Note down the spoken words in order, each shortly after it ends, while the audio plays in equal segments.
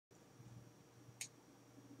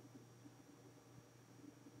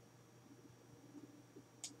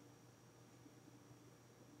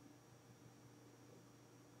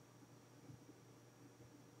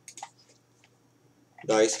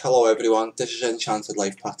Right, hello everyone, this is Enchanted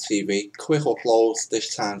Lifepath TV. Quick upload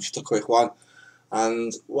this time, just a quick one.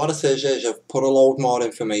 And what it is I've put a load more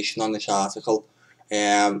information on this article,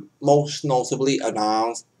 most notably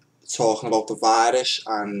around talking about the virus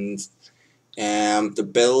and the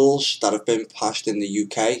bills that have been passed in the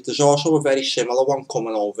UK. There's also a very similar one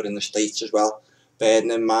coming over in the States as well, bearing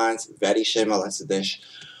in mind, very similar to this.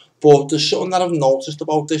 But there's something that I've noticed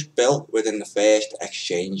about this bill within the first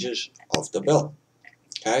exchanges of the bill.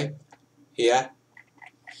 Okay, here,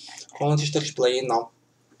 I'll just explain now.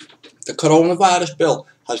 The coronavirus bill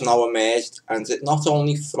has now emerged and it not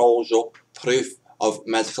only throws up proof of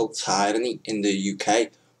medical tyranny in the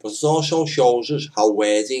UK, but it also shows us how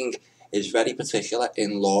wording is very particular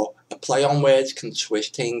in law. A play on words can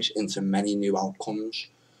twist things into many new outcomes.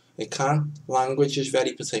 It can. Language is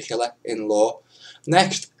very particular in law.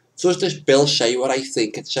 Next, does this bill say what I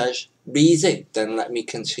think it says? Read it, then let me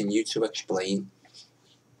continue to explain.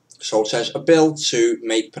 So it says a bill to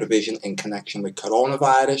make provision in connection with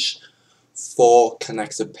coronavirus for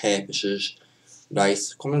connected purposes. Right,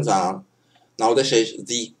 coming down. Now this is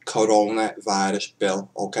the coronavirus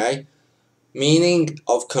bill, okay? Meaning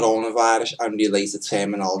of coronavirus and related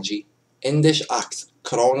terminology. In this act,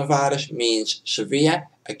 coronavirus means severe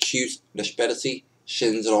acute respiratory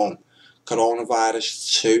syndrome.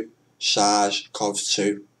 Coronavirus 2,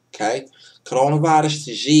 SARS-CoV-2, okay? Coronavirus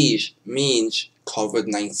disease means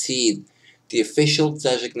COVID-19, the official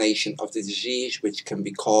designation of the disease which can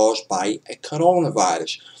be caused by a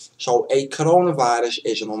coronavirus. So a coronavirus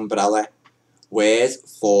is an umbrella word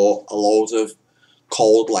for a load of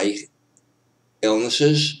cold-like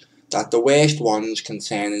illnesses that the worst ones can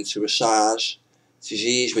turn into a SARS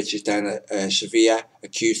disease, which is then a severe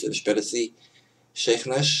acute respiratory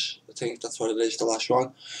sickness. I think that's what it is, the last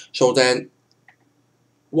one. So then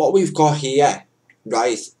what we've got here,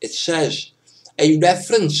 right, it says a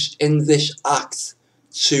reference in this act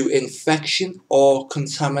to infection or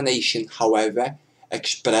contamination, however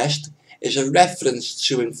expressed, is a reference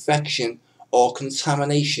to infection or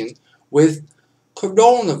contamination with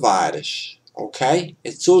coronavirus. Okay,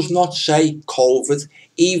 it does not say COVID,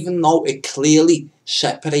 even though it clearly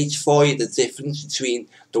separates for you the difference between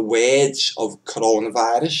the words of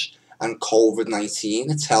coronavirus and COVID-19.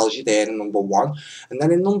 It tells you there in number 1, and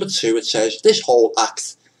then in number 2 it says this whole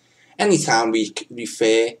act, anytime we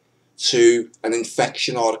refer to an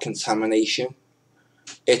infection or a contamination,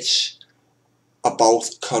 it's about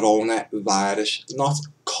coronavirus, not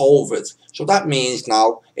COVID. So that means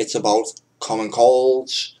now it's about common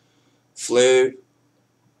colds, flu,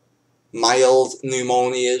 mild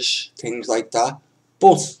pneumonias, things like that.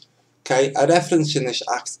 But, okay, a reference in this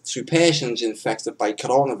act to persons infected by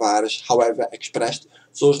coronavirus, however expressed,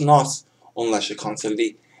 does not, unless a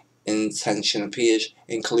contrary intention appears,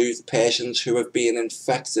 include persons who have been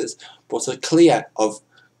infected but are clear of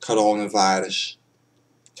coronavirus.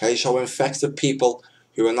 Okay, so infected people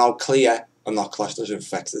who are now clear are not classed as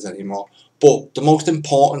infected anymore. But the most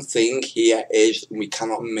important thing here is, we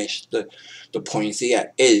cannot miss the point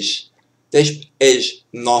here, is this is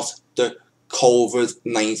not the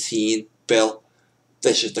COVID-19 bill.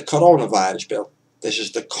 This is the coronavirus bill. This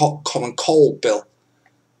is the common cold bill.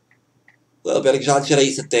 A little bit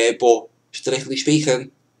exaggerated there, but strictly speaking,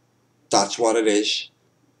 that's what it is.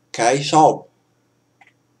 Okay, so,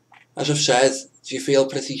 as I've said, do you feel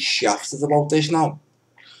pretty shafted about this now?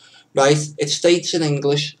 Right, it states in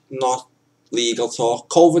English, not legal talk,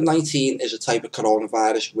 COVID-19 is a type of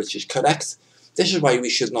coronavirus, which is correct. This is why we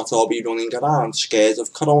should not all be running around scared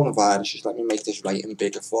of coronaviruses. Let me make this writing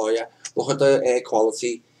bigger for you. Look at the air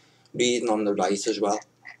quality reading on the right as well.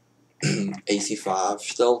 85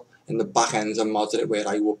 still. In the back end and moderate, where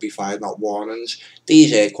I would be finding out warnings.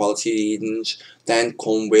 These air quality readings then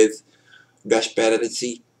come with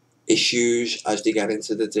respiratory issues as they get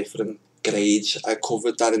into the different grades. I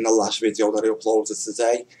covered that in the last video that I uploaded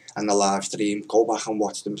today and the live stream. Go back and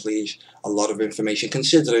watch them, please. A lot of information,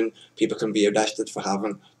 considering people can be arrested for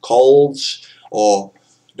having colds or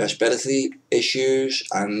respiratory issues,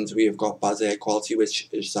 and we have got bad air quality, which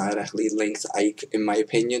is directly linked, in my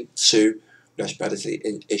opinion, to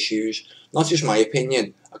respiratory issues. Not just my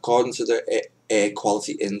opinion, according to the air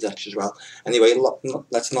quality index as well. Anyway,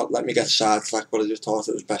 let's not let me get sidetracked, but I just thought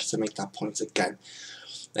it was best to make that point again.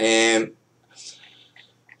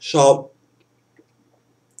 So,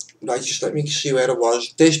 right, just let me see where it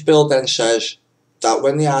was. This bill then says that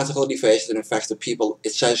when the article refers to infected people,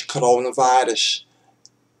 it says coronavirus,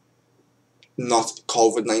 not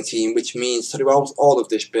COVID-19, which means throughout all of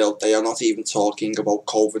this bill they are not even talking about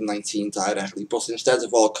COVID-19 directly, but instead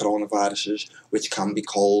of all coronaviruses, which can be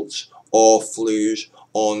colds or flus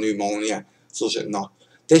or pneumonia. does it not?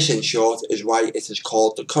 This, in short, is why it is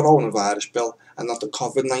called the coronavirus bill and not the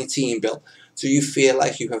COVID-19 bill. Do you feel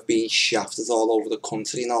like you have been shafted all over the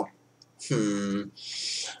country now?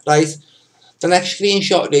 Right. The next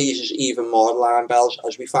screenshot raises even more alarm bells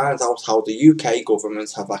as we find out how the UK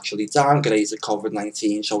government have actually downgraded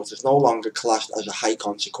COVID-19 so it is no longer classed as a high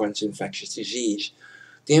consequence infectious disease.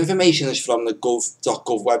 The information is from the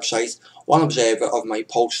gov.gov website. One observer of my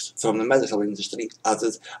post from the medical industry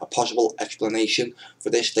added a possible explanation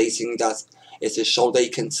for this, stating that it is so they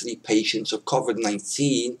can treat patients of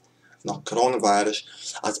COVID-19, not coronavirus,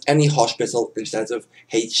 at any hospital instead of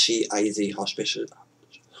HCID hospitals.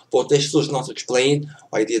 But this does not explain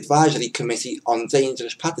why the Advisory Committee on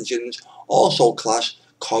Dangerous Pathogens also class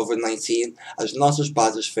COVID-19 as not as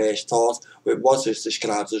bad as first thought, with what is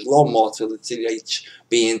described as low mortality rates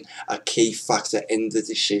being a key factor in the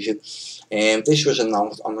decision. This was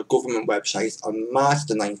announced on the government website on March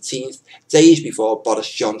the 19th, days before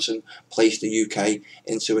Boris Johnson placed the UK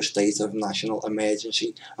into a state of national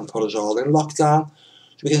emergency and put us all in lockdown.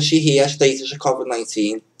 So we can see here status of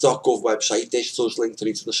COVID-19.gov website. This does link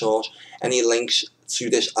through to the source. Any links to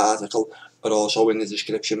this article are also in the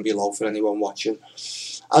description below for anyone watching.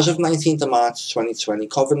 As of 19th of March 2020,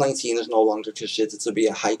 COVID-19 is no longer considered to be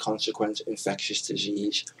a high consequence infectious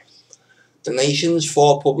disease. The nation's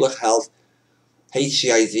For Public Health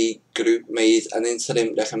HCID group made an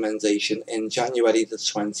interim recommendation in January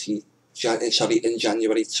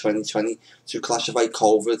 2020 to classify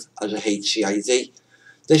COVID as a HCID.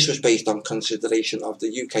 This was based on consideration of the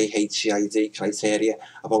UK HCID criteria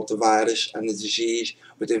about the virus and the disease,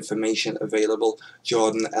 with information available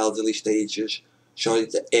during the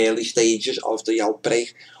early stages of the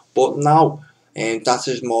outbreak. But now,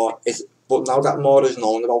 that more is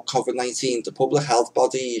known about COVID-19, the public health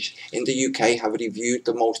bodies in the UK have reviewed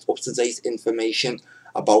the most up-to-date information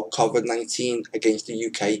about COVID-19 against the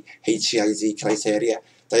UK HCID criteria.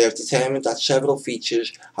 They have determined that several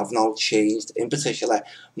features have now changed. In particular,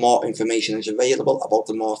 more information is available about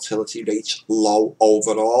the mortality rates low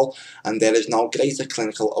overall, and there is now greater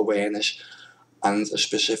clinical awareness and a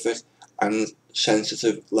specific and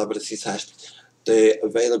sensitive laboratory test, the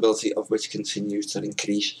availability of which continues to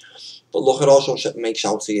increase. But look, it also makes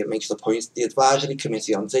the point, the Advisory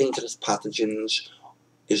Committee on Dangerous Pathogens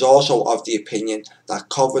is also of the opinion that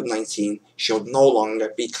COVID-19 should no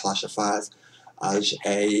longer be classified as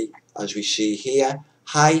we see here,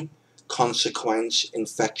 high consequence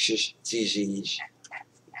infectious disease.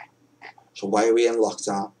 So why are we in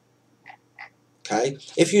lockdown? Okay,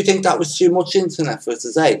 if you think that was too much internet for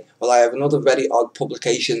today, well, I have another very odd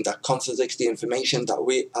publication that contradicts the information that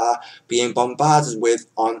we are being bombarded with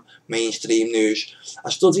on mainstream news. A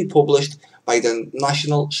study published by the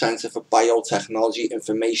National Centre for Biotechnology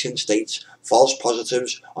Information states false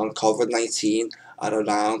positives on COVID-19 are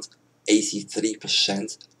around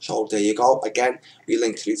 83%. So there you go. Again, we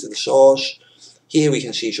link through to the source. Here we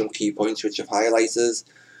can see some key points which I've highlighted.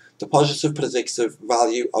 The positive predictive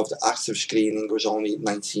value of the active screening was only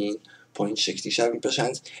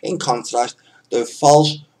 19.67%. In contrast, the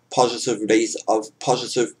false positive rate of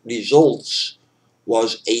positive results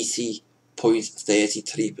was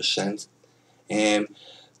 80.33%. And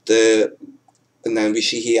then we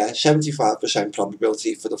see here 75%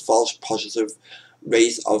 probability for the false positive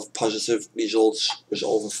rate of positive results was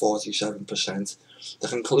over 47%. The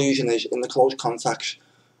conclusion is, in the close contacts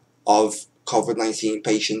of COVID-19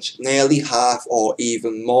 patients, nearly half or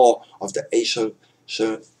even more of the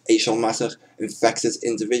asymptomatic infected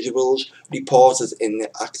individuals reported in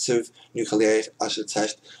the active nucleic acid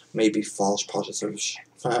test may be false positives.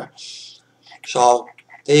 So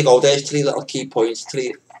there you go, there's three little key points,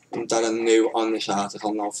 three that are new on this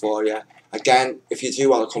article now for you. Again, if you do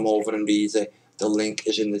want to come over and read it, the link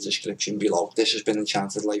is in the description below. This has been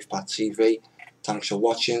Enchanted Lifepath TV. Thanks for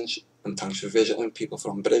watching and thanks for visiting, people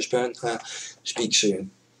from Brisbane. Speak soon.